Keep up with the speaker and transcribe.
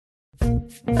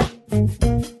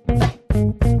The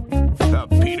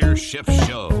Peter Schiff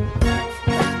Show.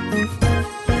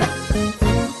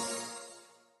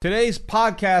 Today's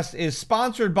podcast is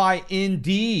sponsored by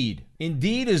Indeed.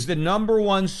 Indeed is the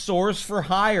 #1 source for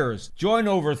hires. Join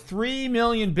over 3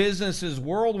 million businesses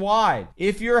worldwide.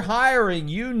 If you're hiring,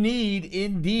 you need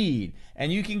Indeed.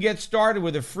 And you can get started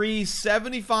with a free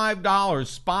 $75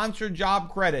 sponsored job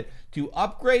credit to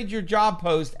upgrade your job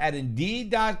post at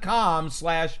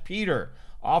Indeed.com/Peter.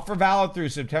 Offer valid through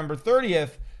September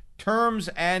 30th. Terms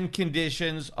and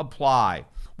conditions apply.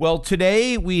 Well,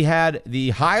 today we had the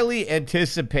highly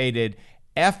anticipated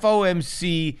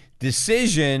FOMC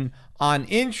decision on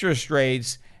interest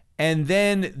rates, and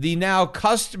then the now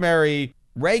customary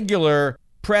regular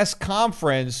press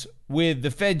conference with the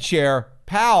Fed Chair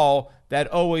Powell that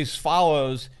always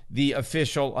follows the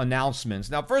official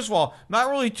announcements. Now, first of all, not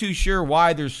really too sure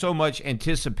why there's so much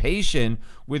anticipation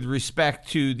with respect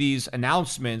to these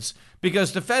announcements,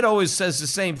 because the Fed always says the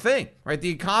same thing, right? The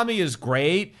economy is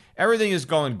great. Everything is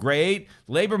going great.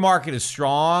 Labor market is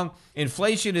strong.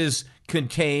 Inflation is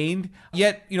contained.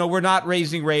 Yet, we're not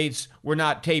raising rates. We're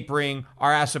not tapering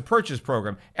our asset purchase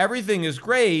program. Everything is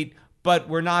great, but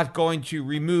we're not going to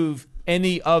remove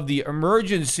any of the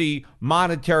emergency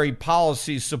monetary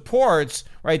policy supports,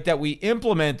 right, that we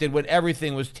implemented when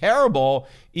everything was terrible.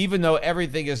 Even though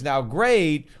everything is now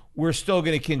great, we're still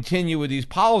going to continue with these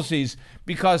policies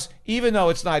because even though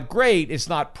it's not great, it's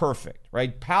not perfect,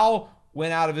 right? Powell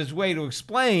went out of his way to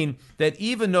explain that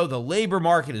even though the labor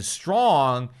market is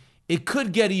strong, it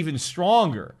could get even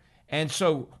stronger. And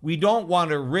so we don't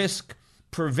want to risk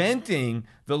preventing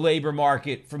the labor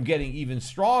market from getting even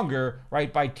stronger,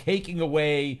 right, by taking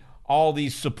away all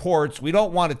these supports. We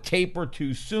don't want to taper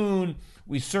too soon.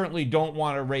 We certainly don't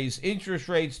want to raise interest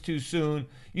rates too soon.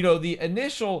 The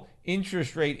initial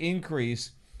interest rate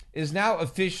increase is now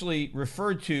officially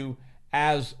referred to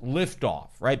as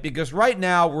liftoff, right? Because right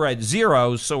now we're at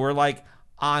zero, so we're like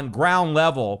on ground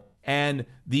level. And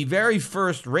the very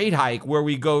first rate hike where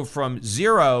we go from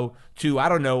zero to,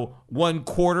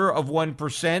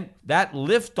 0.25%, that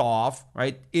liftoff,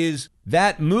 right,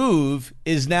 that move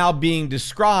is now being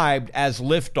described as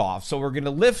liftoff. So we're going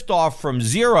to lift off from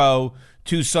zero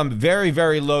to some very,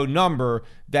 very low number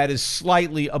that is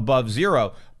slightly above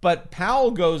zero. But Powell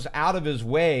goes out of his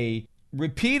way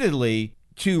repeatedly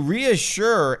to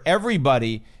reassure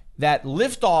everybody that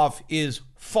liftoff is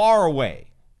far away,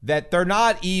 that they're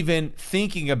not even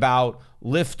thinking about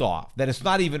liftoff, that it's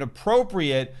not even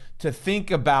appropriate to think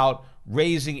about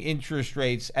raising interest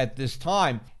rates at this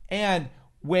time. And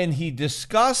when he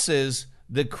discusses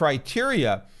the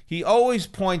criteria, he always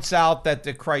points out that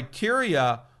the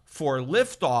criteria for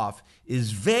liftoff is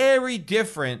very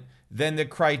different than the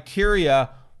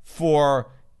criteria for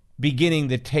beginning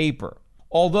the taper.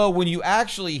 Although when you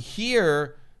actually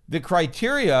hear the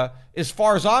criteria, as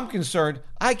far as I'm concerned,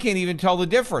 I can't even tell the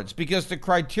difference because the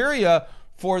criteria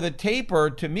for the taper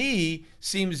to me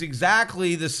seems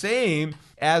exactly the same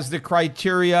as the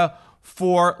criteria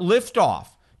for liftoff.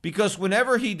 Because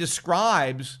whenever he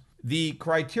describes the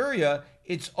criteria,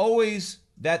 it's always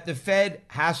that the Fed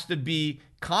has to be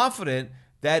confident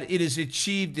that it has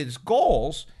achieved its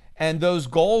goals, and those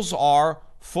goals are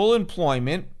full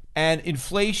employment and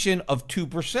inflation of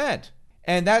 2%.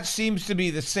 And that seems to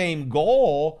be the same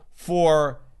goal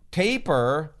for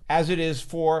taper as it is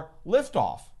for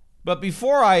liftoff. But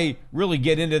before I really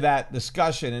get into that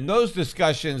discussion, and those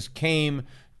discussions came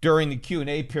during the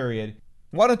Q&A period,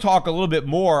 I want to talk a little bit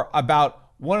more about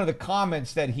one of the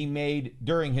comments that he made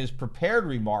during his prepared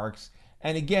remarks.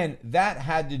 And again, that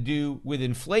had to do with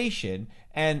inflation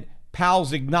and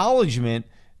Powell's acknowledgement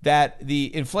that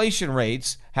the inflation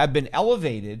rates have been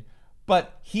elevated,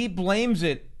 but he blames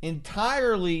it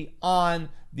entirely on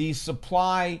the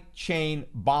supply chain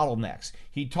bottlenecks.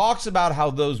 He talks about how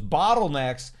those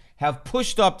bottlenecks have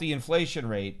pushed up the inflation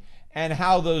rate and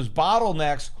how those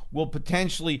bottlenecks will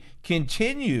potentially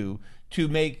continue to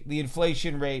make the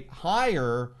inflation rate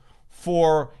higher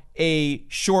for a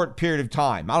short period of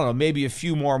time. I don't know, maybe a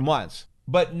few more months.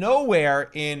 But nowhere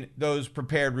in those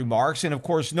prepared remarks, and of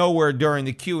course nowhere during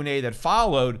the Q&A that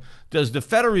followed, does the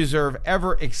Federal Reserve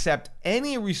ever accept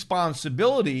any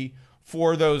responsibility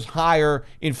for those higher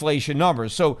inflation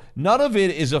numbers. So none of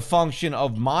it is a function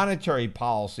of monetary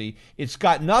policy. It's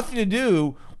got nothing to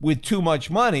do with too much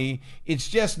money. It's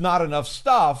just not enough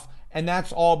stuff. And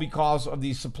that's all because of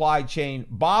these supply chain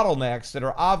bottlenecks that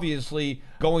are obviously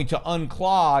going to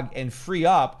unclog and free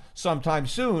up sometime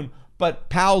soon. But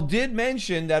Powell did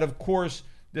mention that, of course,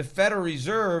 the Federal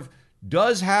Reserve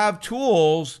does have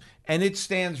tools and it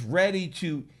stands ready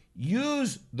to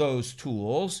use those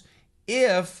tools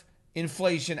if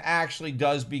inflation actually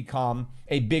does become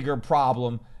a bigger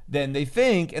problem than they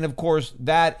think. And of course,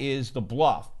 that is the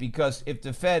bluff, because if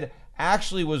the Fed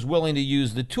actually was willing to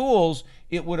use the tools,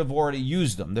 it would have already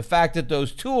used them. The fact that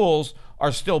those tools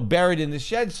are still buried in the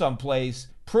shed someplace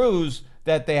proves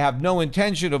that they have no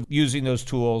intention of using those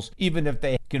tools, even if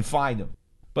they can find them.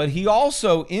 But he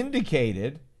also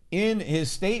indicated in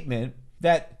his statement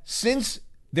that since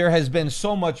there has been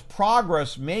so much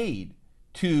progress made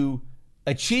to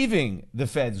achieving the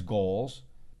Fed's goals,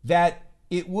 that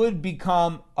it would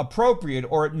become appropriate,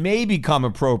 or it may become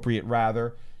appropriate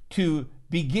rather, to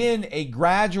begin a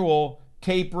gradual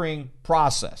tapering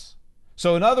process.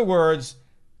 So in other words,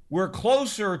 we're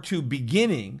closer to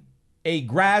beginning a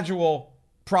gradual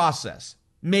process,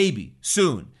 maybe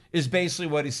soon, is basically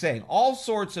what he's saying. All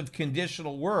sorts of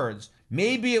conditional words.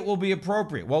 Maybe it will be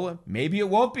appropriate. Well, maybe it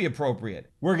won't be appropriate.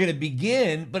 We're going to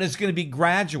begin, but it's going to be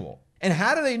gradual. And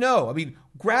how do they know? I mean,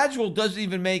 gradual doesn't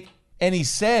even make any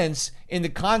sense in the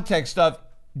context of,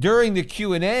 during the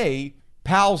Q&A,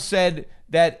 Powell said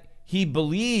that he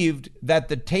believed that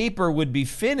the taper would be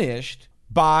finished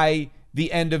by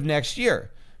the end of next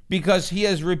year, because he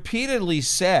has repeatedly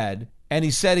said, and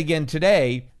he said again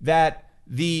today, that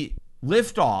the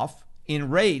liftoff in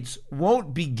rates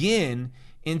won't begin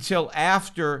until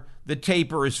after the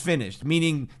taper is finished,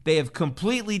 meaning they have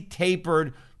completely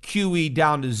tapered QE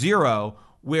down to zero,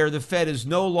 where the Fed is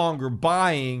no longer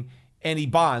buying any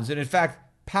bonds. And in fact,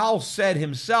 Powell said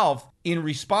himself in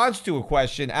response to a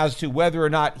question as to whether or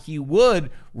not he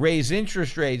would raise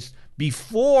interest rates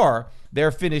before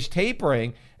they're finished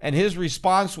tapering, and his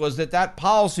response was that that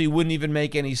policy wouldn't even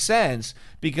make any sense,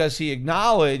 because he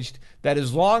acknowledged that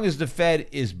as long as the Fed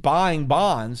is buying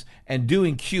bonds and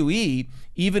doing QE,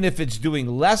 even if it's doing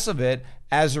less of it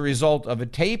as a result of a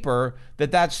taper,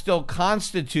 that still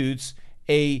constitutes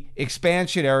a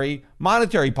expansionary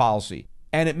monetary policy.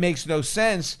 And it makes no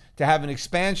sense to have an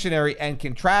expansionary and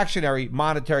contractionary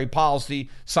monetary policy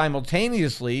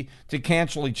simultaneously to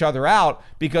cancel each other out,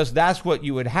 because that's what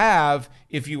you would have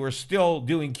if you were still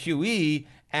doing QE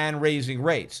and raising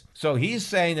rates. So he's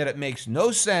saying that it makes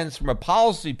no sense from a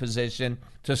policy position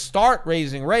to start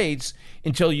raising rates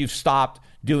until you've stopped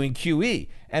doing QE.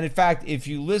 And in fact, if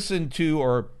you listen to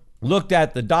or looked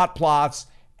at the dot plots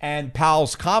and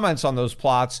Powell's comments on those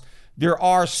plots, there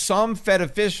are some Fed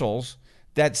officials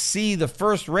that see the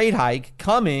first rate hike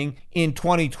coming in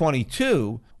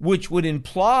 2022, which would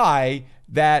imply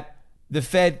that the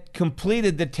Fed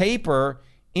completed the taper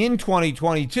in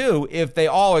 2022. If they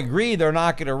all agree they're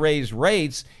not going to raise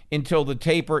rates until the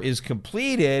taper is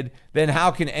completed, then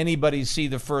how can anybody see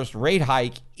the first rate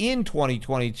hike in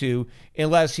 2022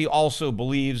 unless he also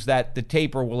believes that the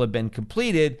taper will have been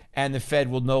completed and the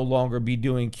Fed will no longer be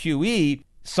doing QE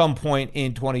some point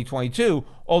in 2022,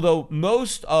 although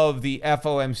most of the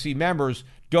FOMC members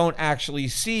don't actually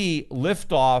see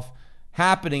liftoff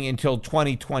happening until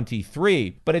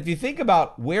 2023. But if you think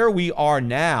about where we are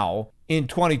now in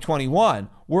 2021,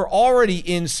 we're already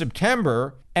in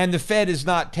September and the Fed is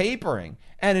not tapering.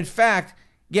 And in fact,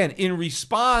 again, in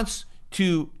response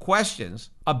to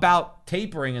questions about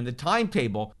tapering and the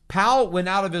timetable, Powell went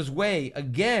out of his way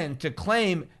again to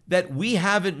claim that we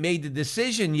haven't made the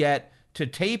decision yet to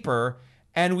taper,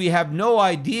 and we have no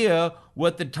idea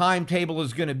what the timetable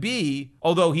is going to be,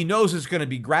 although he knows it's going to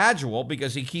be gradual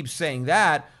because he keeps saying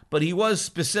that. But he was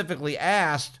specifically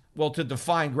asked, well, to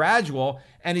define gradual,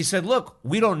 and he said, look,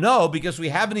 we don't know because we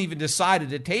haven't even decided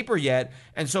to taper yet,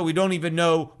 and so we don't even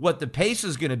know what the pace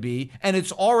is going to be, and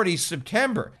it's already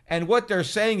September. And what they're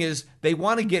saying is they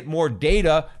want to get more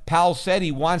data. Powell said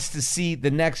he wants to see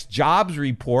the next jobs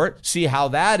report, see how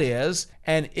that is,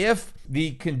 and if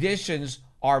the conditions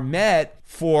are met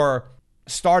for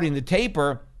starting the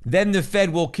taper, then the Fed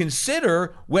will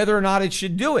consider whether or not it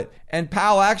should do it. And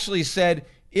Powell actually said,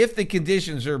 if the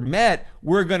conditions are met,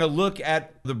 we're going to look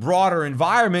at the broader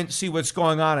environment, see what's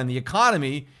going on in the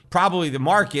economy, probably the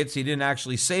markets. He didn't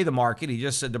actually say the market. He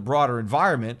just said the broader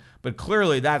environment, but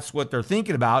clearly that's what they're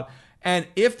thinking about. And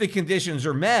if the conditions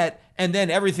are met and then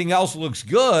everything else looks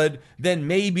good, then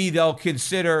maybe they'll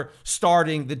consider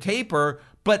starting the taper,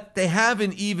 but they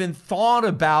haven't even thought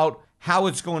about how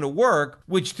it's going to work,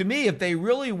 which to me, if they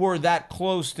really were that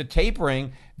close to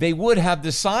tapering, they would have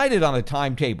decided on a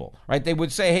timetable, right? They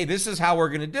would say, hey, this is how we're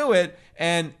going to do it,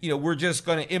 and we're just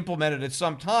going to implement it at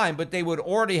some time, but they would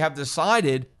already have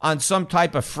decided on some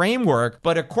type of framework.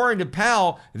 But according to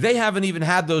Powell, they haven't even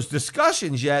had those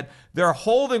discussions yet. They're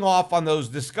holding off on those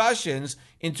discussions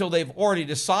until they've already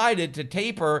decided to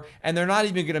taper, and they're not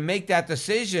even going to make that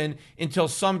decision until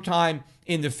sometime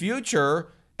in the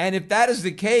future. And if that is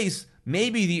the case,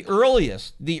 maybe the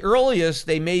earliest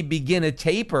they may begin a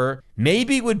taper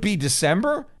maybe would be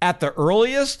December at the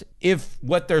earliest, if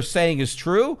what they're saying is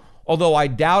true, although I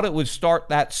doubt it would start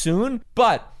that soon.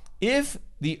 But if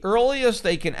the earliest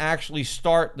they can actually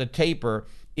start the taper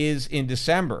is in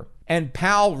December, and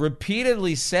Powell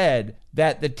repeatedly said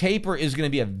that the taper is going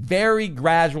to be a very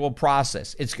gradual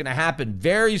process, it's going to happen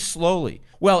very slowly.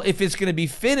 Well, if it's going to be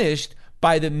finished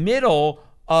by the middle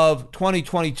of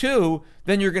 2022,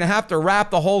 then you're going to have to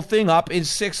wrap the whole thing up in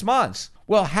 6 months.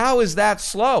 Well, how is that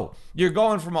slow? You're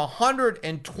going from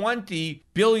 $120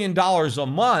 billion a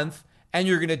month, and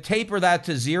you're going to taper that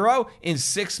to zero in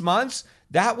 6 months?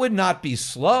 That would not be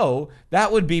slow.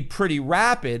 That would be pretty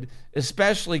rapid,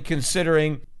 especially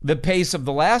considering the pace of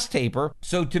the last taper.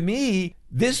 So to me,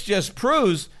 this just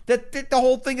proves that the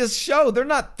whole thing is show. They're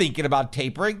not thinking about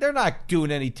tapering. They're not doing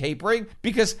any tapering,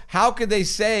 because how could they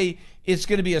say it's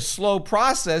going to be a slow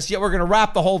process, yet we're going to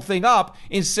wrap the whole thing up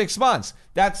in 6 months?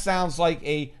 That sounds like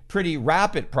a pretty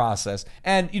rapid process.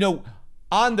 And,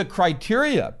 on the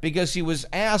criteria, because he was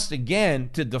asked again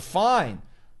to define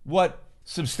what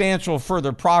substantial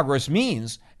further progress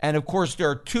means. And of course, there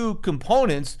are two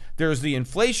components. There's the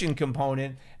inflation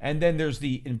component, and then there's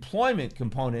the employment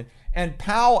component. And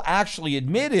Powell actually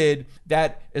admitted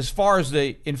that as far as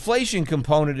the inflation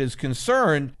component is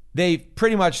concerned, they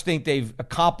pretty much think they've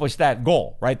accomplished that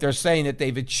goal, right? They're saying that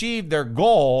they've achieved their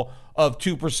goal of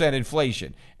 2%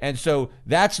 inflation. And so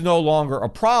that's no longer a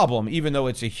problem, even though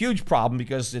it's a huge problem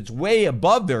because it's way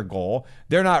above their goal.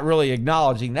 They're not really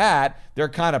acknowledging that. They're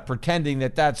kind of pretending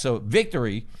that that's a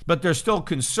victory, but they're still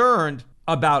concerned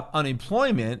about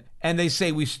unemployment. And they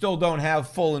say we still don't have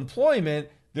full employment.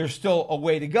 There's still a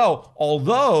way to go.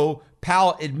 Although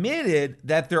Powell admitted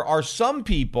that there are some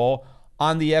people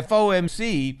on the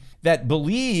FOMC that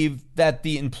believe that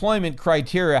the employment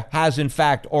criteria has in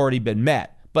fact already been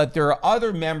met. But there are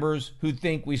other members who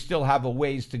think we still have a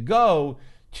ways to go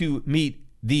to meet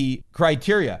the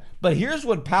criteria. But here's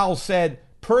what Powell said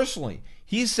personally.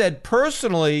 He said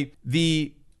personally,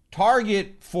 the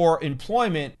target for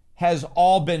employment has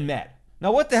all been met.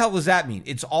 Now, what the hell does that mean?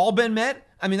 It's all been met?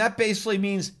 I mean, that basically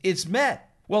means it's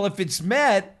met. Well, if it's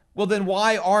met, well, then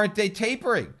why aren't they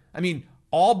tapering? I mean,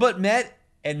 all but met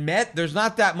and met, there's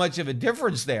not that much of a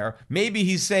difference there. Maybe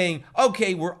he's saying,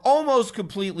 okay, we're almost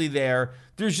completely there.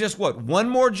 There's just one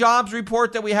more jobs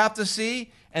report that we have to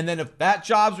see. And then if that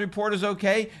jobs report is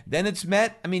okay, then it's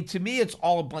met. I mean, to me, it's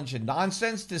all a bunch of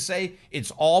nonsense to say it's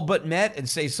all but met and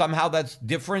say somehow that's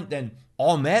different than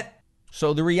all met.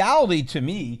 So the reality to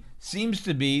me seems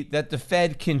to be that the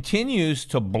Fed continues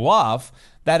to bluff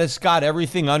that it's got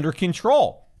everything under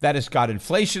control, that it's got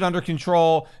inflation under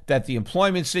control, that the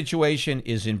employment situation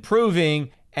is improving,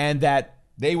 and that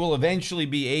they will eventually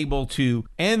be able to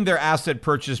end their asset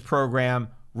purchase program,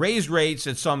 raise rates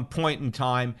at some point in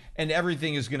time, and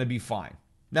everything is going to be fine.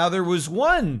 Now, there was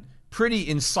one pretty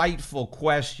insightful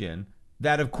question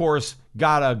that, of course,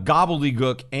 got a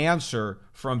gobbledygook answer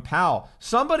from Powell.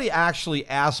 Somebody actually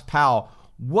asked Powell,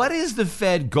 what is the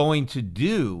Fed going to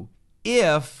do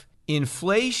if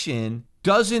inflation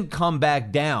doesn't come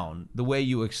back down the way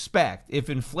you expect? If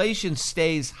inflation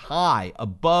stays high,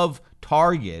 above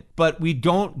target, but we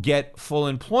don't get full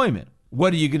employment,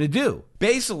 what are you going to do?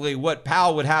 Basically, what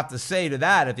Powell would have to say to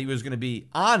that, if he was going to be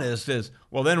honest, is,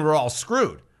 well, then we're all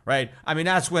screwed, right? I mean,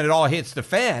 that's when it all hits the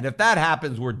fan. If that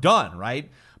happens, we're done,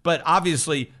 right? But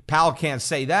obviously, Powell can't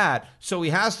say that, so he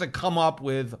has to come up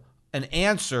with an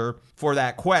answer for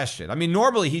that question. I mean,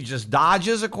 normally he just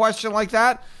dodges a question like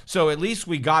that, so at least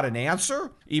we got an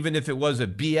answer, even if it was a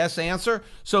BS answer.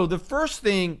 So the first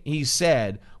thing he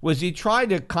said was he tried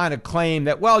to kind of claim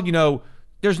that, well,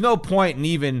 there's no point in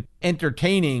even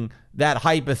entertaining that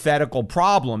hypothetical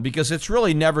problem because it's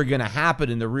really never going to happen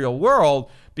in the real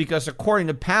world, because according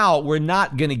to Powell, we're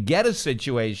not going to get a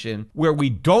situation where we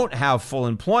don't have full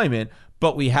employment,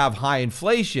 but we have high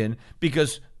inflation,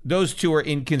 because those two are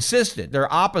inconsistent.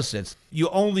 They're opposites. You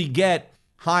only get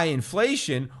high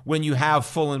inflation when you have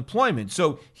full employment.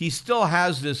 So he still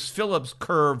has this Phillips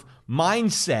curve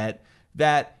mindset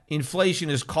that inflation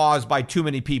is caused by too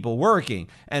many people working.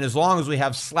 And as long as we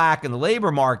have slack in the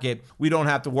labor market, we don't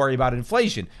have to worry about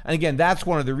inflation. And again, that's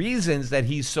one of the reasons that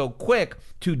he's so quick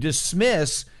to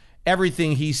dismiss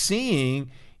everything he's seeing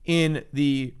in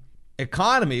the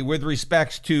economy with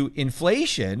respect to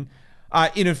inflation.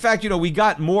 In fact, we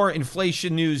got more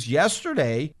inflation news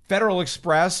yesterday. Federal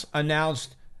Express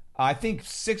announced, I think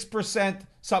 6%,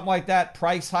 something like that,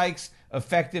 price hikes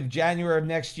effective January of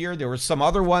next year. There were some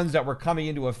other ones that were coming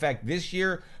into effect this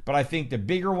year, but I think the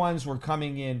bigger ones were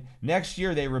coming in next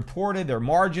year. They reported their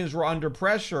margins were under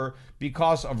pressure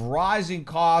because of rising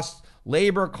costs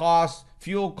labor costs,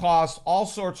 fuel costs, all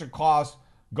sorts of costs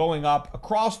going up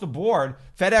across the board.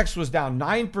 FedEx was down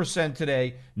 9%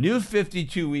 today, new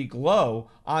 52-week low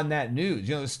on that news.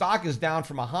 The stock is down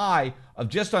from a high of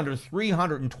just under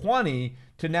 320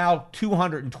 to now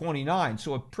 229.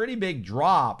 So a pretty big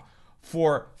drop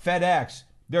for FedEx.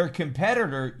 Their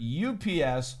competitor,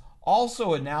 UPS,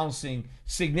 also announcing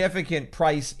significant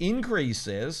price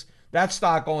increases. That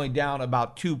stock only down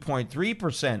about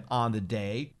 2.3% on the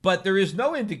day. But there is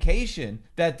no indication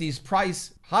that these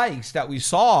price hikes that we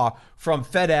saw from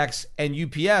FedEx and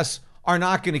UPS are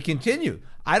not going to continue.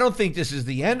 I don't think this is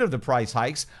the end of the price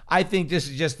hikes. I think this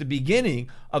is just the beginning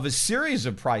of a series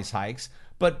of price hikes.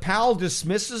 But Powell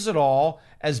dismisses it all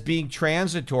as being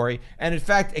transitory. And in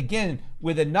fact, again,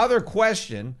 with another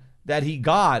question that he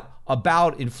got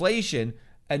about inflation,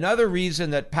 another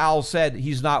reason that Powell said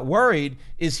he's not worried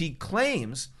is he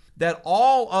claims that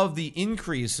all of the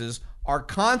increases are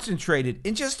concentrated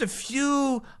in just a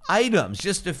few items,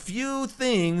 just a few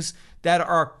things that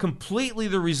are completely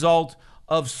the result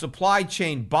of supply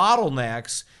chain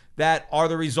bottlenecks that are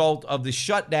the result of the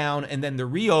shutdown and then the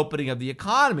reopening of the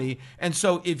economy. And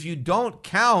so if you don't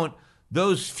count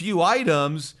those few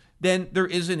items, then there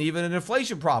isn't even an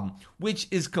inflation problem, which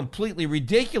is completely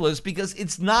ridiculous because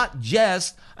it's not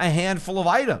just a handful of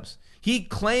items. He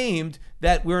claimed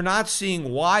that we're not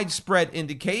seeing widespread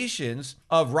indications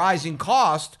of rising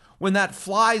cost when that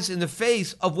flies in the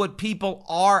face of what people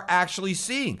are actually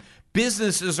seeing.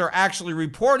 Businesses are actually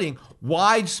reporting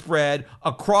widespread,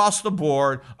 across the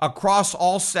board, across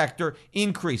all sector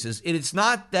increases. It's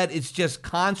not that it's just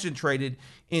concentrated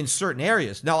in certain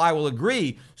areas. Now, I will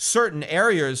agree, certain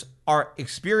areas are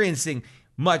experiencing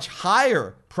much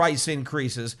higher price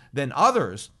increases than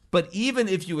others. But even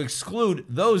if you exclude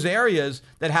those areas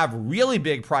that have really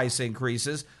big price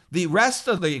increases, the rest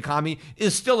of the economy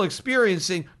is still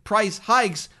experiencing price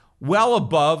hikes well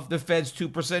above the Fed's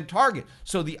 2% target.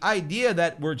 So the idea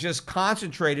that we're just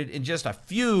concentrated in just a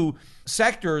few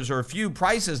sectors or a few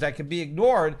prices that can be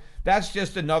ignored, that's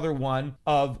just another one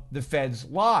of the Fed's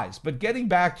lies. But getting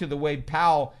back to the way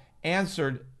Powell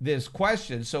answered this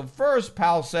question. So first,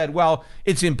 Powell said, well,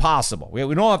 it's impossible. We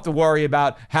don't have to worry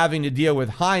about having to deal with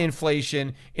high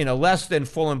inflation in a less than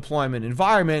full employment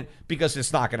environment because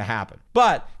it's not going to happen.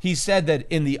 But he said that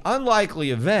in the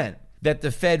unlikely event that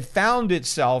the Fed found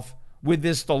itself with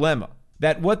this dilemma,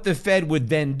 that what the Fed would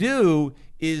then do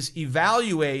is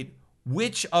evaluate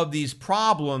which of these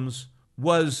problems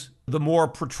was the more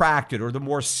protracted or the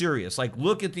more serious. Like,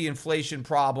 look at the inflation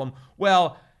problem.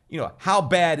 Well, how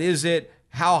bad is it?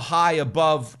 How high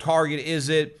above target is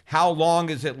it? How long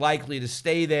is it likely to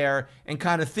stay there? And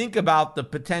kind of think about the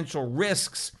potential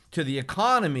risks to the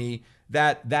economy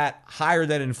that higher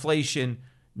than inflation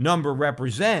number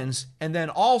represents, and then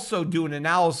also do an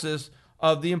analysis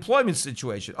of the employment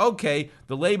situation. Okay,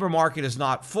 the labor market is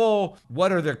not full.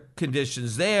 What are the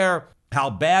conditions there? How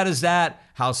bad is that?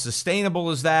 How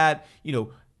sustainable is that?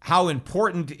 How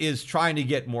important is trying to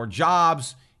get more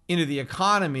jobs into the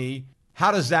economy?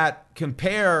 How does that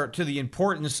compare to the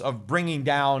importance of bringing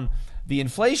down the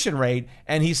inflation rate?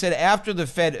 And he said after the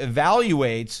Fed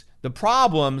evaluates the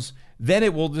problems, then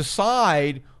it will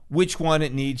decide which one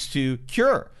it needs to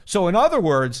cure. So in other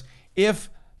words, if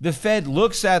the Fed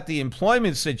looks at the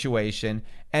employment situation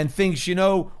and thinks,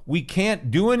 we can't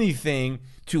do anything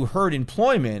to hurt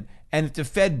employment, and if the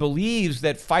Fed believes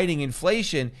that fighting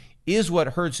inflation is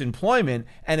what hurts employment,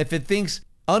 and if it thinks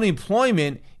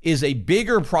unemployment is a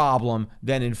bigger problem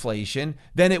than inflation,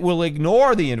 then it will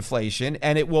ignore the inflation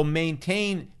and it will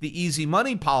maintain the easy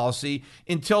money policy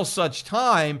until such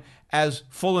time as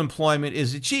full employment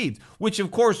is achieved, which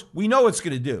of course we know it's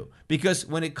going to do, because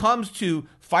when it comes to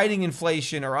fighting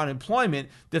inflation or unemployment,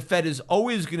 the Fed is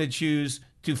always going to choose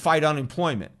to fight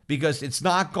unemployment because it's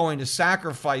not going to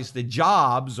sacrifice the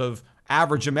jobs of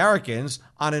average Americans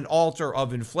on an altar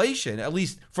of inflation, at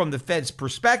least from the Fed's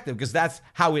perspective, because that's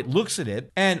how it looks at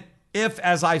it. And if,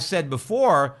 as I've said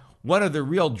before, one of the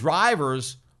real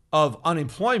drivers of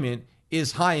unemployment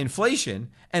is high inflation,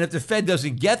 and if the Fed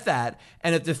doesn't get that,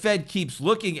 and if the Fed keeps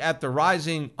looking at the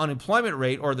rising unemployment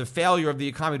rate or the failure of the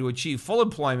economy to achieve full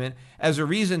employment as a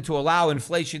reason to allow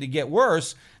inflation to get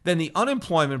worse, then the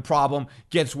unemployment problem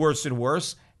gets worse and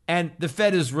worse. And the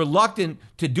Fed is reluctant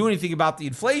to do anything about the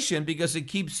inflation because it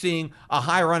keeps seeing a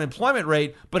higher unemployment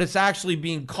rate, but it's actually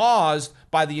being caused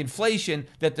by the inflation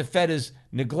that the Fed is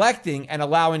neglecting and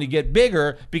allowing to get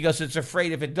bigger because it's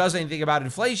afraid if it does anything about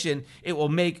inflation, it will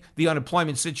make the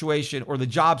unemployment situation or the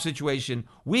job situation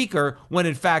weaker, when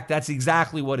in fact that's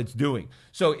exactly what it's doing.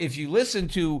 So if you listen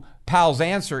to Powell's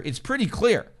answer, it's pretty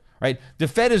clear, right? The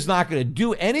Fed is not going to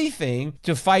do anything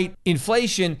to fight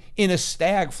inflation in a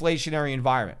stagflationary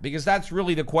environment, because that's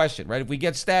really the question, right? If we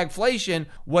get stagflation,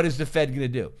 what is the Fed going to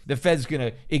do? The Fed's going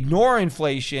to ignore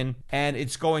inflation, and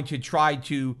it's going to try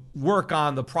to work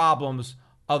on the problems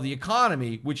of the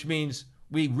economy, which means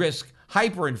we risk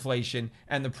hyperinflation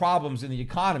and the problems in the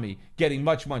economy getting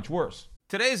much, much worse.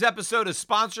 Today's episode is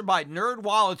sponsored by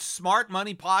NerdWallet's Smart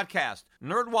Money Podcast.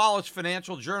 NerdWallet's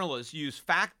financial journalists use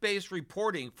fact-based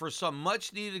reporting for some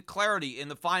much-needed clarity in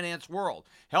the finance world,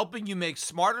 helping you make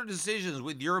smarter decisions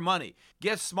with your money.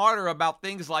 Get smarter about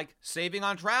things like saving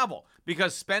on travel,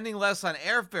 because spending less on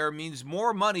airfare means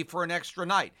more money for an extra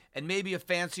night, and maybe a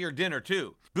fancier dinner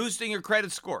too. Boosting your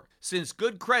credit score, since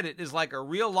good credit is like a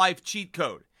real-life cheat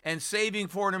code. And saving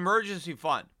for an emergency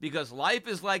fund, because life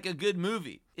is like a good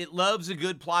movie. It loves a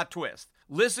good plot twist.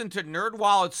 Listen to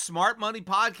NerdWallet's Smart Money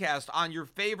Podcast on your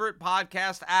favorite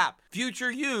podcast app.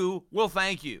 Future you will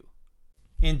thank you.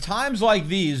 In times like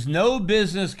these, no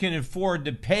business can afford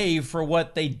to pay for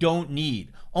what they don't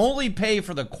need. Only pay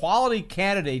for the quality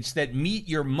candidates that meet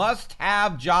your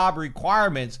must-have job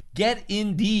requirements. Get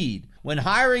Indeed. When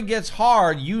hiring gets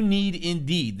hard, you need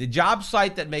Indeed, the job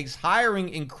site that makes hiring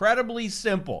incredibly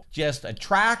simple. Just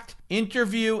attract,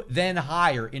 interview, then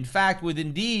hire. In fact, with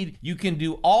Indeed, you can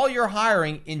do all your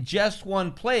hiring in just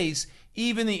one place,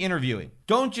 even the interviewing.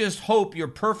 Don't just hope your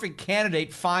perfect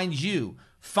candidate finds you.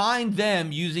 Find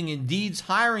them using Indeed's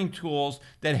hiring tools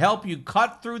that help you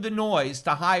cut through the noise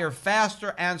to hire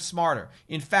faster and smarter.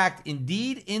 In fact,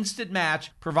 Indeed Instant Match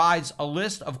provides a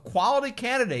list of quality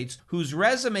candidates whose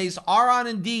resumes are on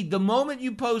Indeed the moment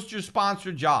you post your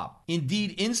sponsored job.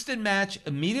 Indeed Instant Match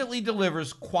immediately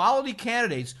delivers quality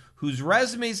candidates whose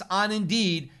resumes on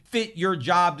Indeed fit your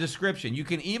job description. You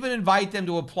can even invite them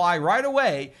to apply right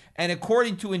away, and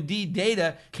according to Indeed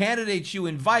data, candidates you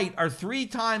invite are 3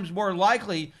 times more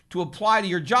likely to apply to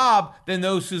your job than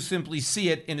those who simply see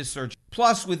it in a search.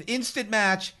 Plus, with Instant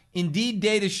Match, Indeed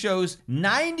data shows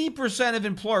 90% of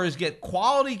employers get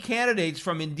quality candidates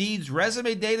from Indeed's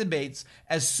resume database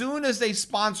as soon as they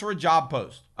sponsor a job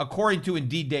post, according to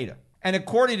Indeed data. And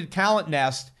according to Talent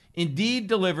Nest, Indeed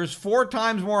delivers 4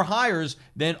 times more hires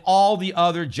than all the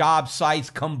other job sites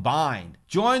combined.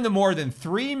 Join the more than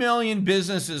 3 million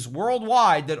businesses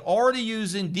worldwide that already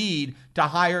use Indeed to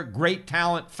hire great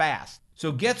talent fast.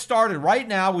 So get started right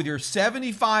now with your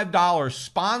 $75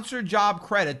 sponsored job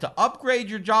credit to upgrade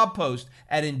your job post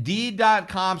at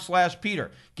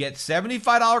Indeed.com/Peter. Get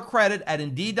 $75 credit at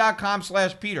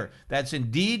Indeed.com/Peter. That's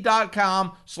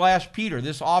Indeed.com/Peter.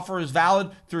 This offer is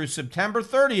valid through September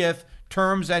 30th.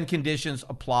 Terms and conditions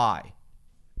apply.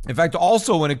 In fact,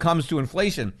 also when it comes to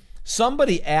inflation,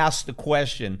 somebody asked the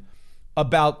question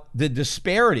about the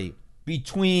disparity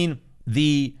between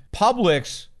the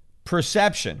public's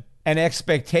perception and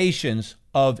expectations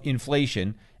of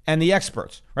inflation and the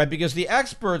experts, right? Because the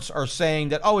experts are saying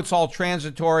that, oh, it's all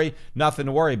transitory, nothing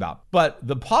to worry about. But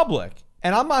the public,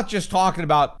 and I'm not just talking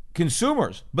about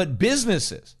consumers, but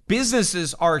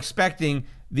businesses are expecting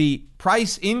the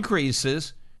price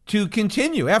increases to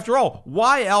continue. After all,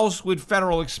 why else would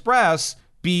Federal Express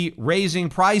be raising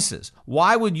prices?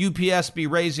 Why would UPS be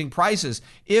raising prices?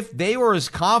 If they were as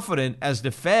confident as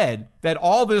the Fed that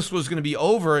all this was going to be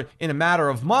over in a matter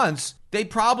of months, they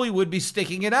probably would be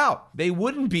sticking it out. They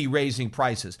wouldn't be raising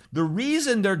prices. The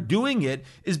reason they're doing it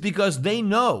is because they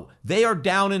know they are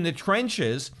down in the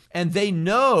trenches, and they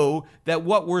know that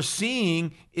what we're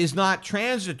seeing is not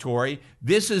transitory.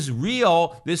 This is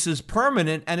real, this is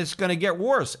permanent, and it's going to get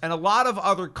worse. And a lot of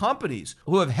other companies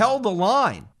who have held the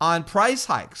line on price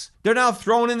hikes, they're now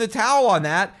throwing in the towel on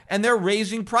that, and they're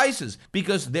raising prices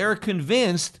because they're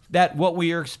convinced that what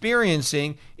we are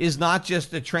experiencing is not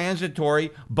just a transitory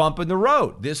bump in the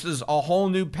road. This is a whole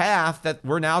new path that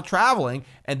we're now traveling,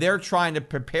 and they're trying to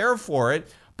prepare for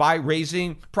it by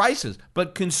raising prices.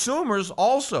 But consumers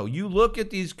also, you look at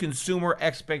these consumer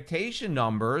expectation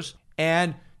numbers,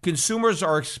 and consumers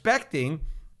are expecting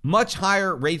much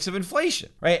higher rates of inflation,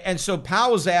 right? And so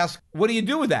Powell was asked, what do you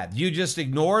do with that? Do you just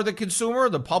ignore the consumer,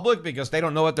 the public, because they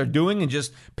don't know what they're doing and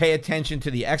just pay attention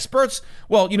to the experts?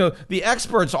 Well, the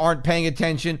experts aren't paying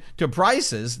attention to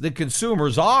prices. The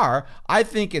consumers are. I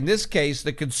think in this case,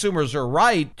 the consumers are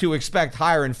right to expect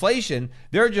higher inflation.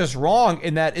 They're just wrong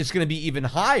in that it's going to be even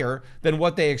higher than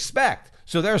what they expect.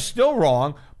 So they're still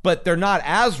wrong, but they're not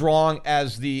as wrong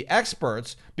as the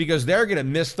experts because they're going to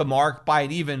miss the mark by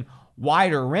an even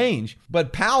wider range.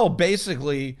 But Powell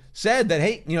basically said that,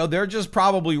 hey, they're just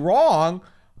probably wrong,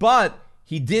 but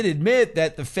he did admit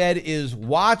that the Fed is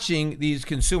watching these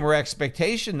consumer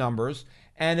expectation numbers,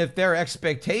 and if their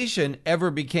expectation ever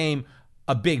became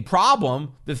a big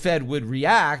problem, the Fed would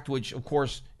react, which of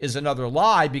course is another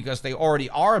lie because they already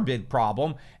are a big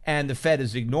problem and the Fed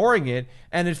is ignoring it.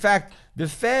 And in fact, the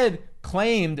Fed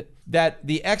claimed that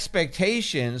the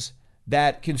expectations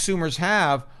that consumers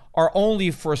have are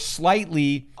only for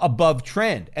slightly above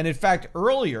trend. And in fact,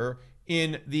 earlier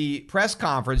in the press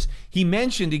conference, he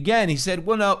mentioned again, he said,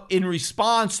 well, no, in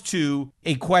response to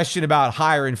a question about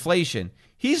higher inflation,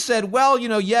 he said, well,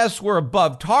 yes, we're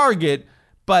above target,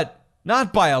 but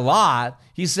not by a lot.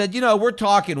 He said, we're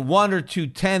talking 1 or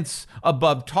 2/10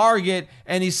 above target.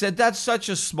 And he said, that's such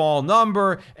a small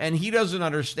number. And he doesn't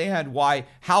understand why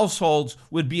households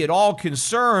would be at all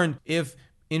concerned if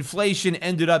inflation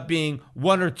ended up being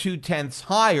 1 or 2/10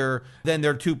 higher than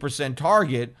their 2%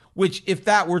 target, which if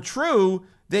that were true,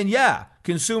 then yeah,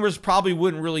 consumers probably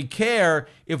wouldn't really care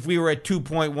if we were at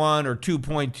 2.1 or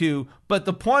 2.2. But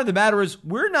the point of the matter is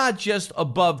we're not just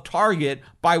above target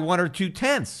by 1 or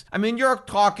 2/10. I mean, you're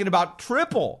talking about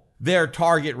triple their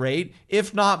target rate,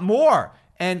 if not more.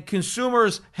 And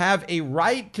consumers have a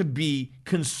right to be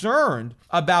concerned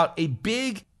about a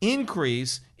big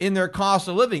increase in their cost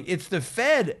of living. It's the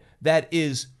Fed that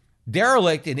is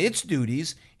derelict in its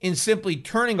duties in simply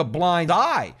turning a blind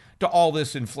eye to all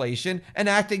this inflation and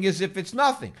acting as if it's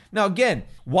nothing. Now, again,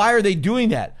 why are they doing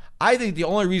that? I think the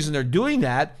only reason they're doing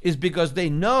that is because they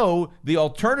know the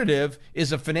alternative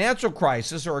is a financial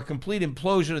crisis or a complete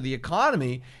implosion of the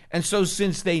economy. And so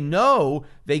since they know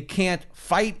they can't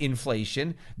fight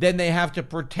inflation, then they have to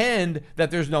pretend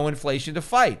that there's no inflation to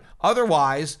fight.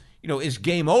 Otherwise, it's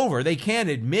game over. They can't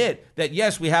admit that,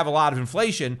 yes, we have a lot of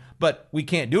inflation, but we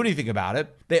can't do anything about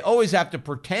it. They always have to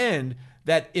pretend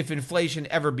that if inflation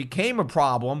ever became a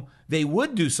problem, they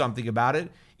would do something about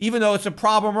it, even though it's a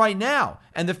problem right now.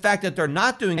 And the fact that they're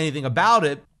not doing anything about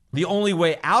it, the only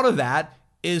way out of that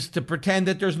is to pretend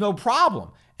that there's no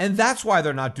problem. And that's why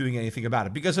they're not doing anything about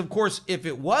it. Because, of course, if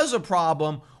it was a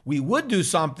problem, we would do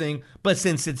something. But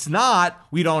since it's not,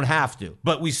 we don't have to.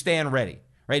 But we stand ready.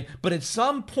 Right? But at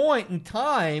some point in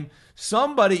time,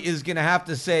 somebody is going to have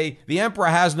to say, the emperor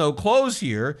has no clothes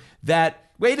here,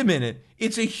 that, wait a minute,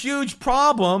 it's a huge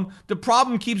problem. The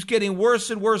problem keeps getting worse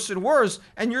and worse and worse.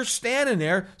 And you're standing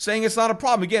there saying it's not a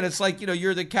problem. Again, it's like,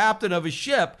 you're the captain of a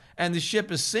ship and the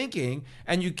ship is sinking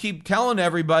and you keep telling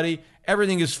everybody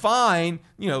everything is fine,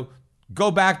 go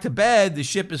back to bed, the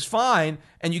ship is fine.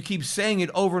 And you keep saying it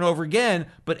over and over again.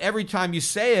 But every time you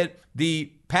say it,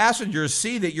 the passengers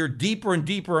see that you're deeper and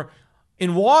deeper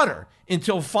in water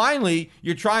until finally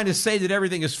you're trying to say that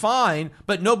everything is fine,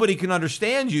 but nobody can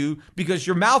understand you because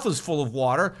your mouth is full of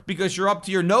water, because you're up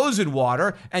to your nose in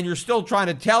water, and you're still trying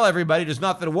to tell everybody there's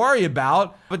nothing to worry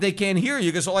about, but they can't hear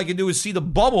you because all I can do is see the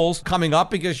bubbles coming up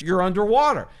because you're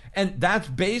underwater. And that's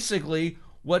basically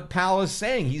what Powell is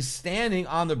saying. He's standing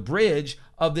on the bridge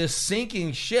of this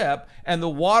sinking ship, and the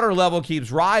water level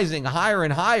keeps rising higher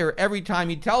and higher every time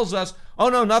he tells us, oh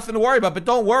no, nothing to worry about. But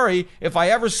don't worry, if I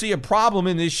ever see a problem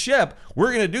in this ship,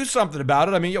 we're going to do something about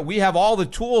it. I mean, we have all the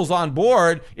tools on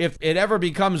board. If it ever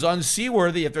becomes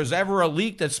unseaworthy, if there's ever a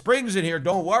leak that springs in here,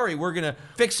 don't worry, we're going to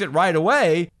fix it right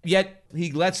away. Yet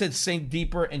he lets it sink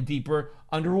deeper and deeper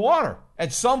underwater.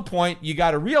 At some point, you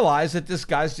got to realize that this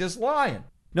guy's just lying.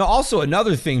 Now, also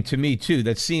another thing to me, too,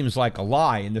 that seems like a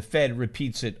lie, and the Fed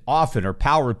repeats it often, or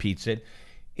Powell repeats it,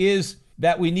 is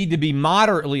that we need to be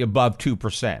moderately above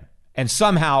 2%. And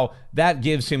somehow that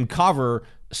gives him cover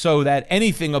so that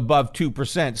anything above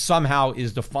 2% somehow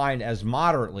is defined as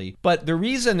moderately. But the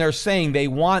reason they're saying they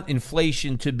want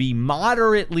inflation to be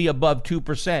moderately above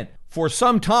 2% for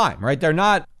some time, right? They're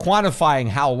not quantifying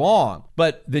how long,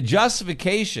 but the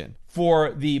justification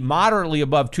for the moderately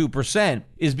above 2%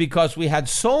 is because we had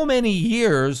so many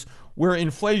years where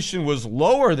inflation was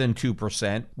lower than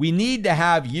 2%. We need to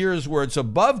have years where it's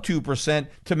above 2%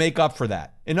 to make up for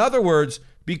that. In other words,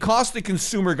 because the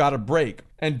consumer got a break,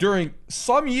 and during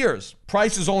some years,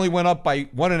 prices only went up by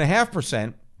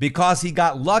 1.5% because he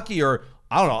got lucky, or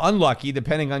I don't know, unlucky,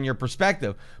 depending on your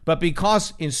perspective. But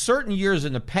because in certain years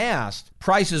in the past,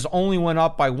 prices only went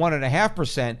up by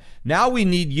 1.5%, now we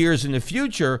need years in the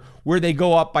future where they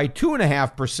go up by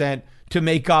 2.5% to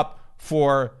make up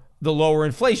for the lower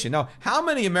inflation. Now, how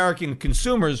many American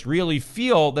consumers really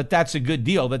feel that that's a good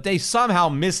deal, that they somehow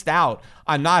missed out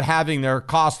on not having their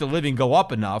cost of living go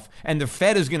up enough, and the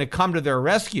Fed is going to come to their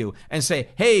rescue and say,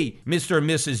 hey, Mr. and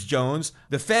Mrs. Jones,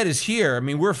 the Fed is here. I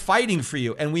mean, we're fighting for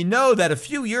you. And we know that a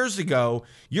few years ago,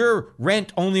 your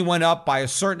rent only went up by a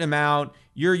certain amount,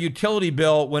 your utility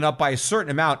bill went up by a certain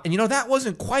amount, and that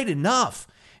wasn't quite enough.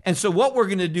 And so what we're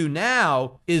going to do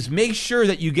now is make sure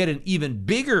that you get an even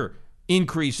bigger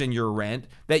increase in your rent,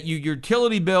 that your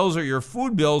utility bills or your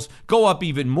food bills go up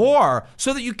even more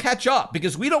so that you catch up,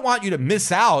 because we don't want you to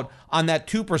miss out on that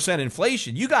 2%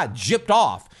 inflation. You got gypped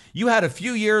off. You had a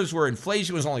few years where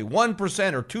inflation was only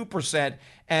 1% or 2%.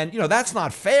 And, that's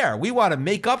not fair. We want to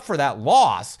make up for that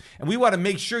loss, and we want to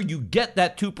make sure you get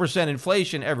that 2%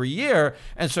 inflation every year.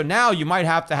 And so now you might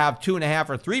have to have 2.5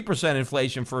 or 3%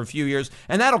 inflation for a few years,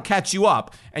 and that'll catch you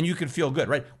up, and you can feel good,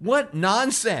 right? What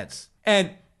nonsense.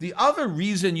 And the other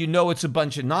reason it's a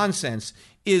bunch of nonsense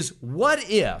is, what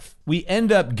if we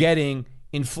end up getting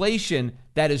inflation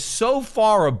that is so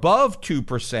far above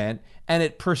 2% and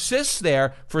it persists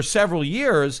there for several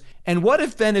years? And what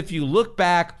if then, if you look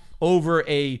back over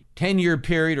a 10-year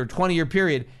period or 20-year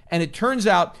period, and it turns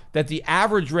out that the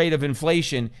average rate of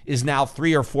inflation is now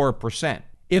 3 or 4%.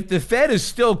 If the Fed is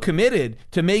still committed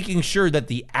to making sure that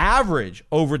the average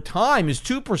over time is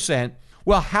 2%,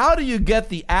 well, how do you get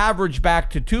the average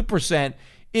back to 2%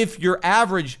 if your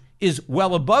average is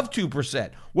well above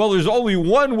 2%? Well, there's only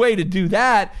one way to do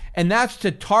that, and that's to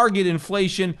target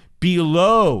inflation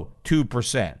below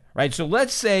 2%. Right? So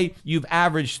let's say you've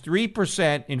averaged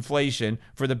 3% inflation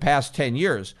for the past 10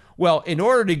 years. Well, in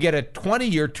order to get a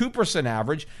 20-year 2%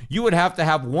 average, you would have to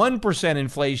have 1%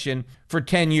 inflation for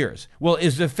 10 years. Well,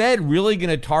 is the Fed really going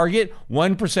to target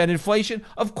 1% inflation?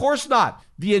 Of course not.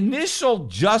 The initial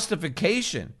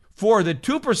justification for the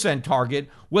 2% target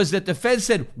was that the Fed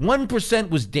said 1%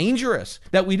 was dangerous,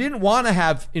 that we didn't want to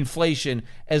have inflation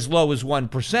as low as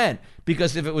 1%,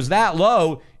 because if it was that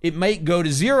low, it might go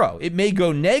to zero. It may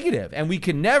go negative, and we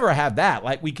can never have that.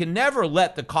 Like, we can never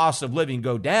let the cost of living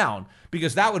go down,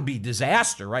 because that would be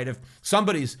disaster, right? If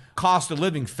somebody's cost of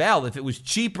living fell, if it was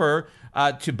cheaper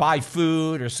to buy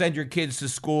food or send your kids to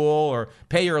school or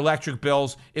pay your electric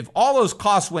bills, if all those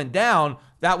costs went down,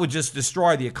 that would just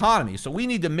destroy the economy. So we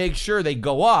need to make sure they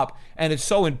go up, and it's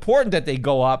so important that they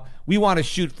go up. We want to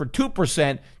shoot for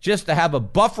 2% just to have a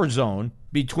buffer zone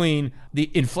between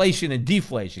the inflation and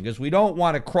deflation, because we don't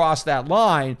want to cross that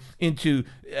line into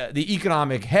the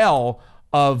economic hell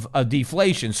of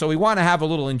deflation. So we want to have a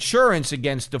little insurance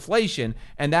against deflation,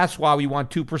 and that's why we want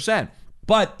 2%.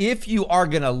 But if you are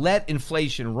going to let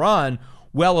inflation run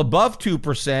well above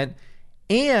 2%,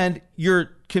 and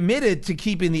you're committed to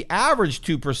keeping the average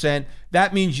 2%,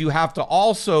 that means you have to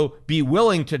also be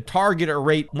willing to target a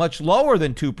rate much lower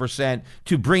than 2%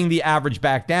 to bring the average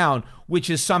back down, which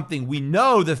is something we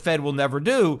know the Fed will never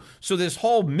do. So this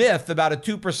whole myth about a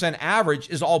 2% average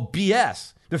is all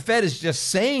BS. The Fed is just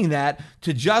saying that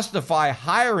to justify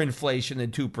higher inflation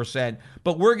than 2%,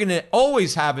 but we're going to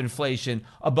always have inflation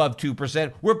above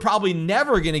 2%. We're probably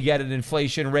never going to get an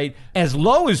inflation rate as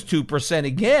low as 2%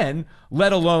 again,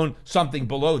 let alone something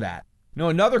below that.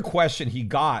 Another question he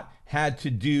got had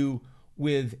to do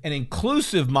with an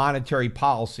inclusive monetary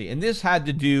policy. And this had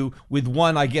to do with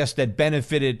one, I guess, that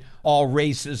benefited all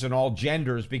races and all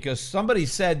genders, because somebody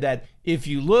said that if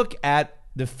you look at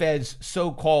the Fed's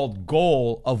so-called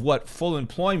goal of what full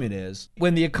employment is,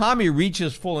 when the economy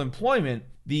reaches full employment,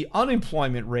 the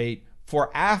unemployment rate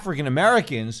for African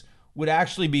Americans would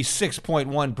actually be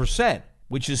 6.1%,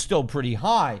 which is still pretty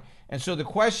high. And so the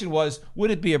question was,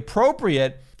 would it be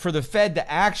appropriate for the Fed to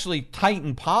actually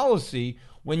tighten policy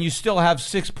when you still have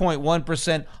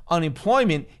 6.1%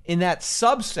 unemployment in that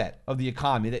subset of the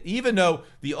economy? That even though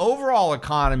the overall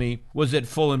economy was at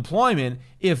full employment,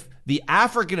 if the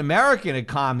African American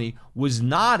economy was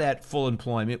not at full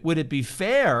employment, would it be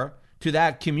fair to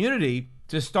that community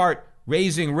to start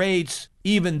raising rates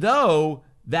even though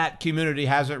that community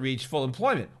hasn't reached full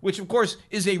employment? Which, of course,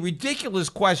 is a ridiculous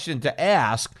question to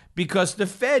ask, because the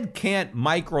Fed can't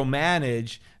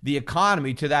micromanage the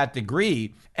economy to that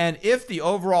degree. And if the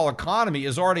overall economy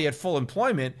is already at full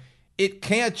employment, it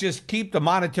can't just keep the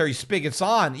monetary spigots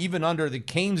on, even under the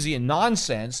Keynesian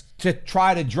nonsense, to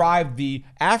try to drive the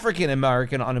African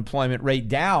American unemployment rate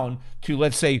down to,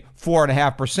 let's say,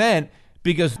 4.5%,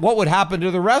 because what would happen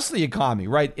to the rest of the economy,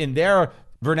 right? In their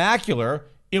vernacular,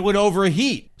 it would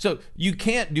overheat. So you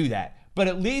can't do that. But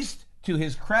at least to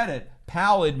his credit,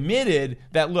 Powell admitted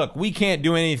that, look, we can't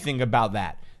do anything about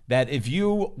that. That if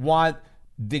you want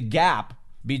the gap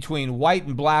between white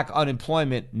and black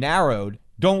unemployment narrowed,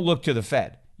 don't look to the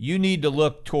Fed. You need to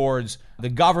look towards the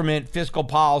government, fiscal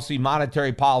policy,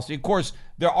 monetary policy. Of course,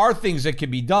 there are things that can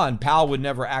be done. Powell would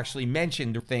never actually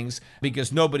mention the things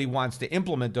because nobody wants to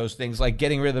implement those things, like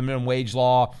getting rid of the minimum wage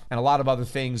law and a lot of other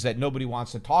things that nobody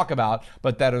wants to talk about,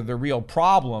 but that are the real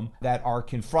problem that are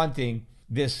confronting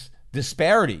this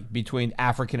disparity between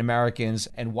African Americans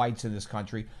and whites in this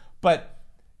country. But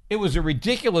it was a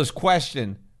ridiculous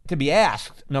question to be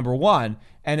asked, number one,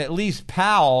 and at least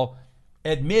Powell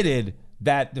admitted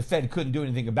that the Fed couldn't do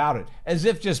anything about it, as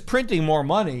if just printing more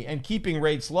money and keeping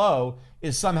rates low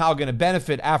is somehow going to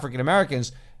benefit African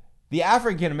Americans. The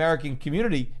African American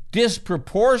community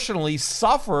disproportionately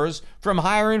suffers from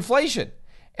higher inflation.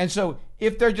 And so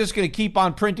if they're just going to keep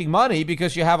on printing money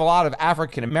because you have a lot of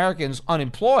African Americans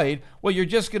unemployed, well, you're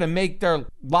just going to make their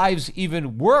lives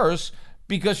even worse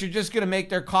because you're just going to make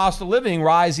their cost of living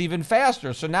rise even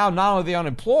faster. So now not only are they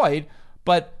unemployed,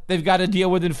 but they've got to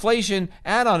deal with inflation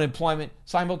and unemployment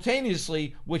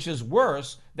simultaneously, which is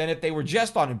worse than if they were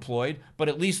just unemployed, but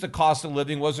at least the cost of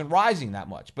living wasn't rising that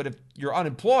much. But if you're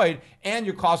unemployed and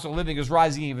your cost of living is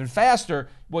rising even faster,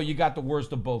 well, you got the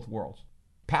worst of both worlds.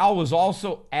 Powell was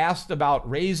also asked about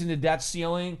raising the debt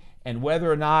ceiling and whether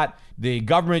or not the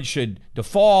government should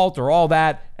default or all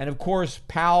that. And of course,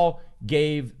 Powell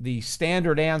gave the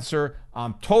standard answer.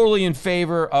 I'm totally in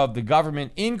favor of the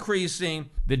government increasing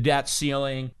the debt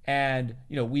ceiling. And,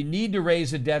 we need to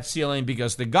raise the debt ceiling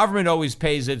because the government always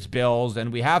pays its bills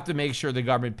and we have to make sure the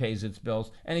government pays its bills.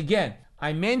 And again,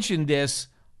 I mentioned this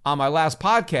on my last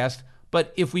podcast,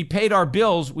 but if we paid our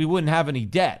bills, we wouldn't have any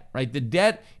debt, right? The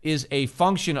debt is a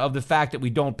function of the fact that we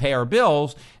don't pay our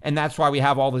bills, and that's why we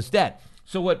have all this debt.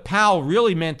 So what Powell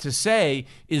really meant to say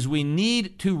is we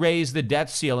need to raise the debt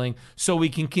ceiling so we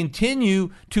can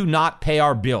continue to not pay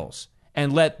our bills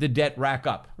and let the debt rack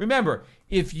up. Remember,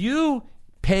 if you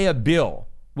pay a bill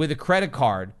with a credit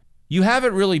card, you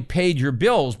haven't really paid your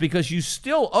bills because you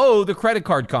still owe the credit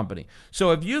card company.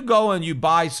 So if you go and you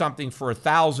buy something for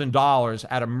 $1,000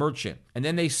 at a merchant and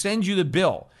then they send you the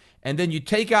bill and then you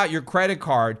take out your credit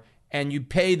card and you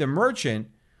pay the merchant,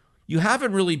 you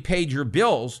haven't really paid your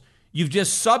bills. You've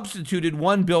just substituted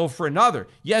one bill for another.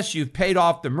 Yes, you've paid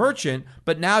off the merchant,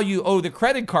 but now you owe the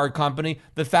credit card company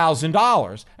the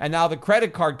 $1,000. And now the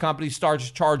credit card company starts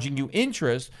charging you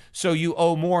interest, so you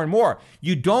owe more and more.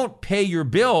 You don't pay your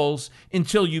bills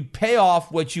until you pay off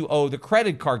what you owe the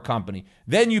credit card company.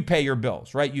 Then you pay your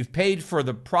bills, right? You've paid for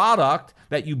the product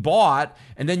that you bought,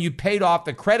 and then you paid off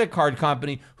the credit card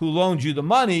company who loaned you the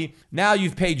money. Now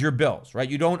you've paid your bills, right?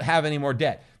 You don't have any more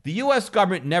debt. The U.S.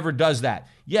 government never does that.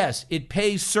 Yes, it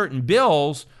pays certain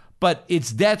bills, but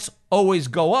its debts always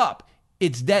go up.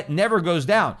 Its debt never goes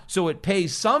down. So it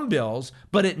pays some bills,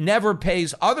 but it never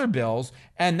pays other bills.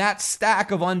 And that stack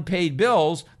of unpaid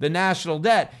bills, the national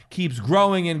debt, keeps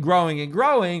growing and growing and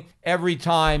growing every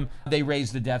time they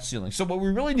raise the debt ceiling. So what we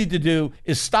really need to do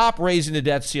is stop raising the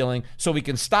debt ceiling so we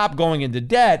can stop going into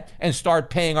debt and start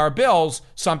paying our bills,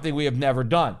 something we have never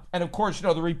done. And of course,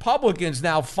 the Republicans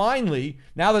now finally,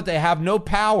 now that they have no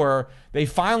power, they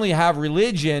finally have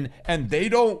religion and they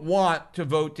don't want to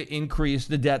vote to increase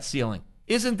the debt ceiling.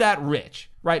 Isn't that rich,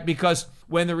 right? Because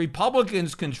when the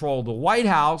Republicans controlled the White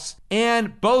House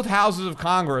and both houses of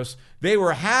Congress, they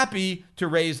were happy to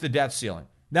raise the debt ceiling.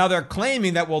 Now they're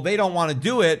claiming that, well, they don't want to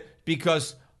do it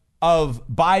because of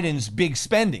Biden's big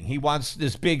spending. He wants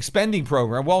this big spending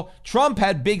program. Well, Trump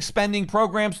had big spending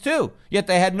programs too, yet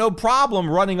they had no problem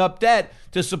running up debt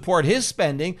to support his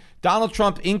spending. Donald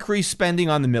Trump increased spending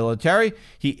on the military,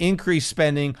 he increased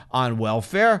spending on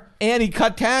welfare, and he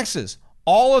cut taxes.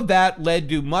 All of that led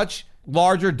to much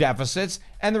larger deficits,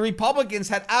 and the Republicans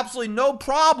had absolutely no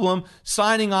problem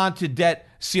signing on to debt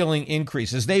ceiling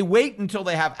increases. They wait until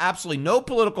they have absolutely no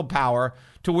political power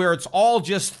to where it's all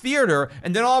just theater,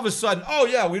 and then all of a sudden, oh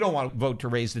yeah, we don't want to vote to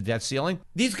raise the debt ceiling.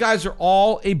 These guys are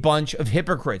all a bunch of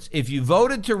hypocrites. If you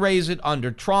voted to raise it under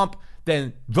Trump,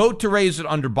 then vote to raise it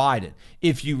under Biden.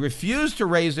 If you refused to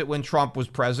raise it when Trump was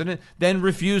president, then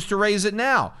refuse to raise it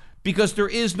now. Because there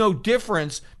is no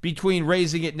difference between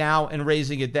raising it now and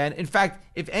raising it then. In fact,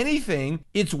 if anything,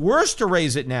 it's worse to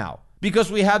raise it now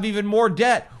because we have even more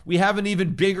debt. We have an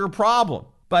even bigger problem.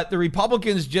 But the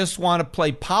Republicans just want to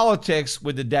play politics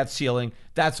with the debt ceiling.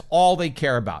 That's all they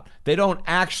care about. They don't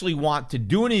actually want to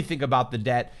do anything about the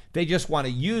debt. They just want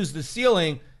to use the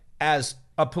ceiling as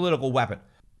a political weapon.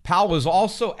 Powell was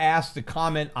also asked to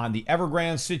comment on the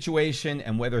Evergrande situation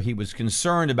and whether he was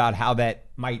concerned about how that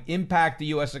might impact the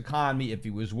U.S. economy, if he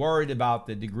was worried about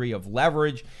the degree of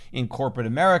leverage in corporate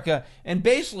America. And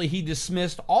basically, he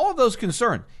dismissed all of those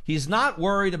concerns. He's not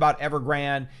worried about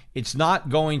Evergrande. It's not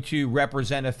going to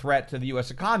represent a threat to the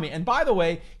U.S. economy. And by the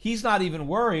way, he's not even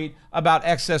worried about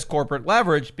excess corporate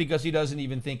leverage because he doesn't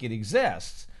even think it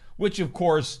exists, which, of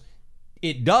course,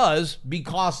 it does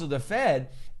because of the Fed.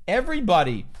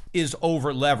 Everybody is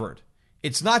over-levered.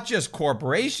 It's not just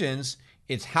corporations,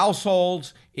 it's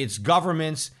households, it's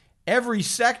governments, every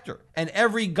sector and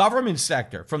every government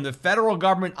sector, from the federal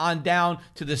government on down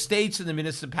to the states and the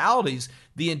municipalities.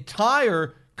 The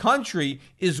entire country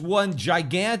is one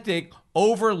gigantic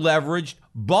over-leveraged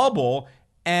bubble,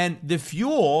 And the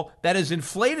fuel that has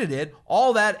inflated it,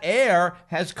 all that air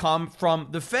has come from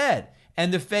the Fed.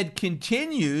 And the Fed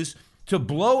continues to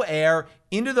blow air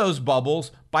into those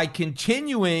bubbles by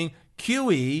continuing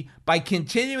QE, by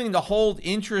continuing to hold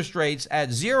interest rates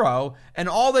at zero. And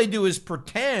all they do is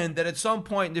pretend that at some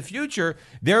point in the future,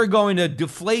 they're going to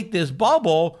deflate this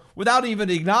bubble without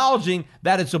even acknowledging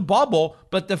that it's a bubble.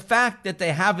 But the fact that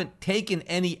they haven't taken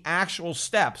any actual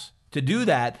steps to do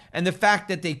that, and the fact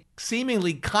that they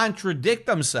seemingly contradict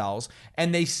themselves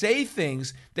and they say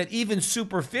things that even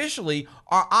superficially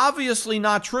are obviously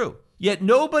not true. Yet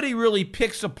nobody really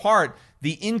picks apart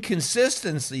the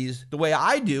inconsistencies the way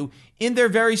I do in their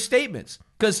very statements.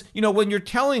 Because, when you're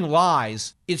telling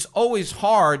lies, it's always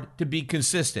hard to be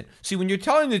consistent. See, when you're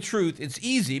telling the truth, it's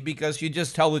easy because you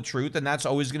just tell the truth and that's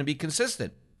always going to be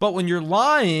consistent. But when you're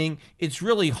lying, it's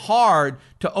really hard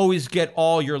to always get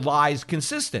all your lies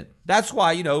consistent. That's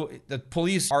why, the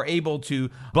police are able to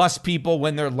bust people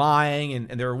when they're lying,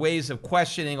 and there are ways of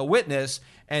questioning a witness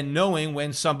and knowing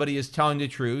when somebody is telling the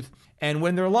truth and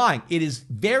when they're lying. It is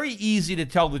very easy to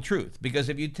tell the truth because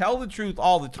if you tell the truth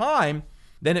all the time,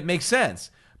 then it makes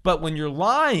sense. But when you're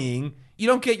lying, you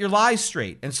don't get your lies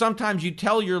straight. And sometimes you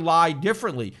tell your lie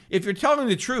differently. If you're telling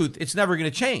the truth, it's never going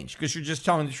to change because you're just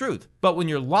telling the truth. But when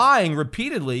you're lying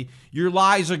repeatedly, your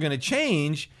lies are going to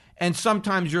change. And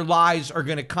sometimes your lies are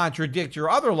going to contradict your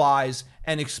other lies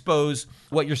and expose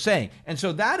what you're saying. And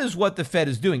so that is what the Fed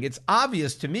is doing. It's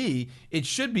obvious to me. It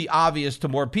should be obvious to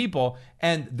more people.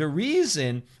 And the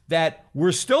reason that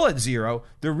we're still at zero,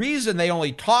 the reason they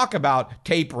only talk about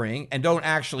tapering and don't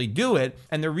actually do it,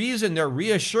 and the reason they're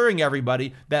reassuring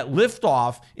everybody that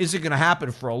liftoff isn't going to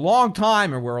happen for a long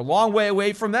time and we're a long way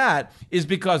away from that, is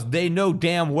because they know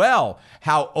damn well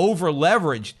how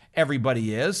over-leveraged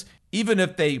everybody is. Even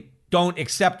if they don't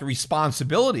accept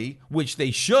responsibility, which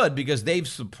they should because they've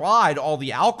supplied all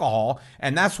the alcohol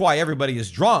and that's why everybody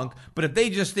is drunk. But if they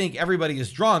just think everybody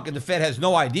is drunk and the Fed has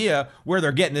no idea where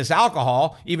they're getting this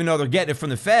alcohol, even though they're getting it from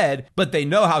the Fed, but they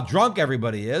know how drunk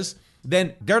everybody is,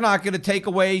 then they're not going to take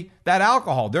away that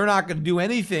alcohol. They're not going to do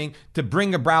anything to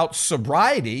bring about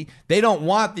sobriety. They don't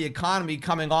want the economy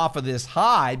coming off of this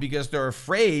high because they're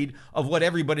afraid of what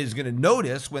everybody's going to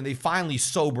notice when they finally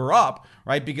sober up,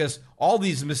 right? Because all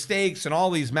these mistakes and all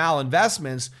these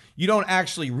malinvestments, you don't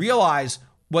actually realize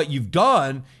what you've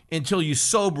done until you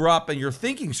sober up and you're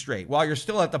thinking straight. While you're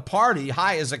still at the party,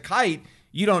 high as a kite,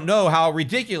 you don't know how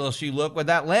ridiculous you look with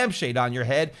that lampshade on your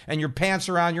head and your pants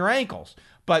around your ankles.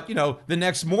 But, the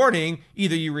next morning,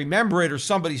 either you remember it or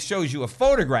somebody shows you a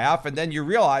photograph and then you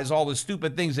realize all the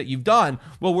stupid things that you've done.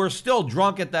 Well, we're still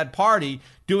drunk at that party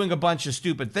doing a bunch of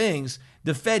stupid things.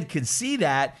 The Fed can see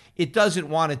that. It doesn't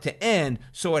want it to end.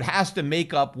 So it has to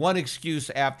make up one excuse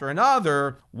after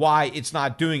another why it's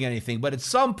not doing anything. But at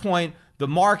some point, the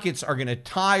markets are going to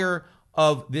tire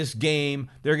of this game.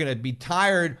 They're going to be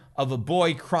tired of a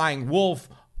boy crying wolf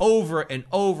over and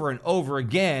over and over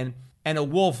again, and a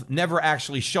wolf never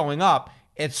actually showing up.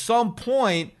 At some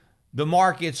point, the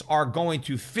markets are going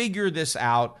to figure this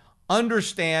out,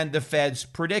 understand the Fed's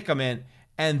predicament,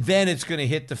 and then it's going to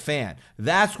hit the fan.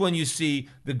 That's when you see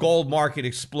the gold market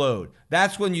explode.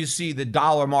 That's when you see the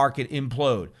dollar market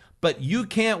implode. But you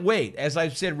can't wait. As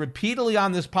I've said repeatedly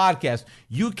on this podcast,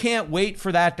 you can't wait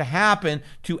for that to happen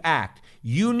to act.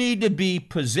 You need to be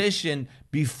positioned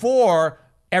before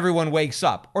everyone wakes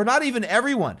up, or not even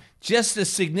everyone, just a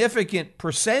significant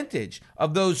percentage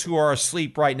of those who are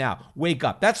asleep right now wake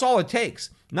up. That's all it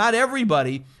takes. Not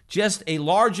everybody, just a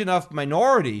large enough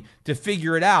minority to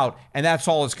figure it out, and that's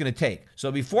all it's going to take. So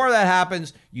before that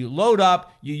happens, you load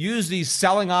up, you use these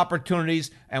selling opportunities,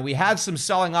 and we had some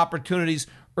selling opportunities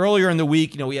earlier in the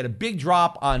week. We had a big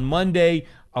drop on Monday,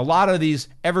 a lot of these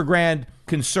Evergrande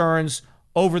concerns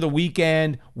over the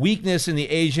weekend, weakness in the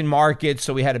Asian markets.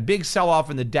 So we had a big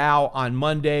sell-off in the Dow on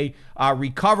Monday,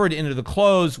 recovered into the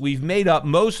close. We've made up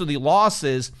most of the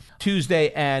losses Tuesday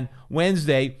and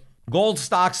Wednesday. Gold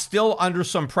stocks still under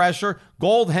some pressure.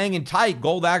 Gold hanging tight.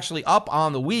 Gold actually up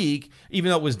on the week, even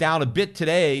though it was down a bit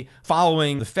today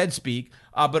following the Fed speak.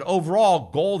 But overall,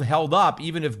 gold held up.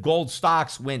 Even if gold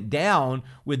stocks went down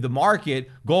with the market,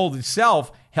 gold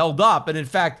itself held up. And in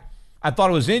fact, I thought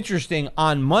it was interesting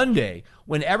on Monday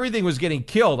when everything was getting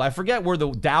killed. I forget where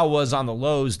the Dow was on the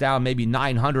lows, down maybe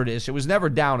 900-ish. It was never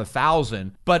down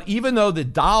 1,000. But even though the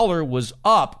dollar was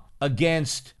up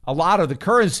against a lot of the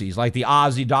currencies, like the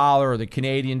Aussie dollar or the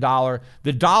Canadian dollar,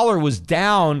 the dollar was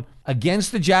down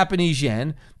against the Japanese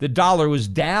yen. The dollar was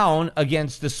down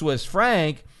against the Swiss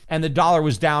franc. and the dollar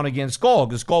was down against gold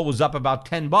because gold was up about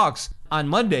 $10 on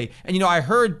Monday. And, I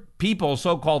heard people,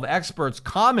 so-called experts,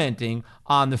 commenting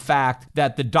on the fact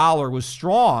that the dollar was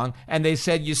strong. And they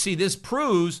said, you see, this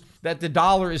proves that the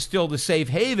dollar is still the safe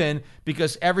haven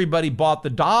because everybody bought the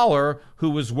dollar who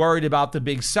was worried about the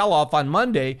big sell-off on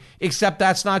Monday, except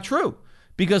that's not true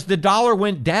because the dollar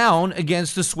went down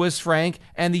against the Swiss franc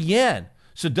and the yen.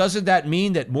 So doesn't that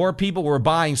mean that more people were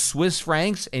buying Swiss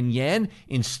francs and yen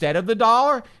instead of the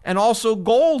dollar? And also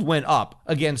gold went up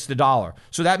against the dollar.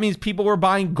 So that means people were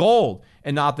buying gold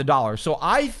and not the dollar. So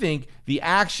I think the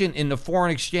action in the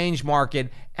foreign exchange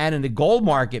market and in the gold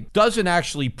market doesn't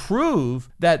actually prove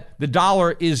that the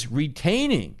dollar is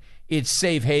retaining its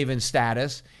safe haven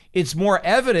status. It's more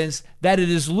evidence that it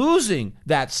is losing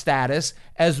that status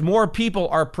as more people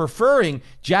are preferring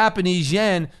Japanese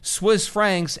yen, Swiss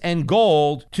francs, and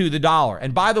gold to the dollar.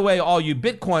 And by the way, all you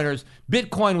Bitcoiners,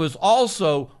 Bitcoin was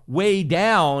also way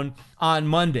down on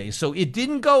Monday. So it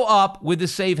didn't go up with the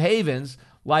safe havens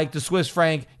like the Swiss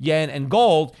franc, yen, and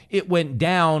gold. It went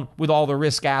down with all the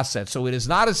risk assets. So it is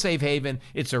not a safe haven,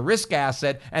 it's a risk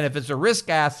asset. And if it's a risk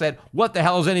asset, what the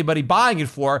hell is anybody buying it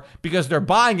for? Because they're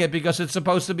buying it because it's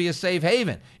supposed to be a safe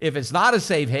haven. If it's not a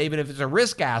safe haven, if it's a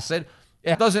risk asset,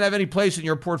 it doesn't have any place in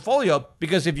your portfolio,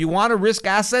 because if you want a risk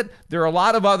asset, there are a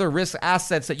lot of other risk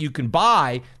assets that you can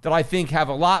buy that I think have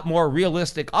a lot more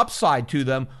realistic upside to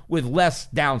them with less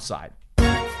downside.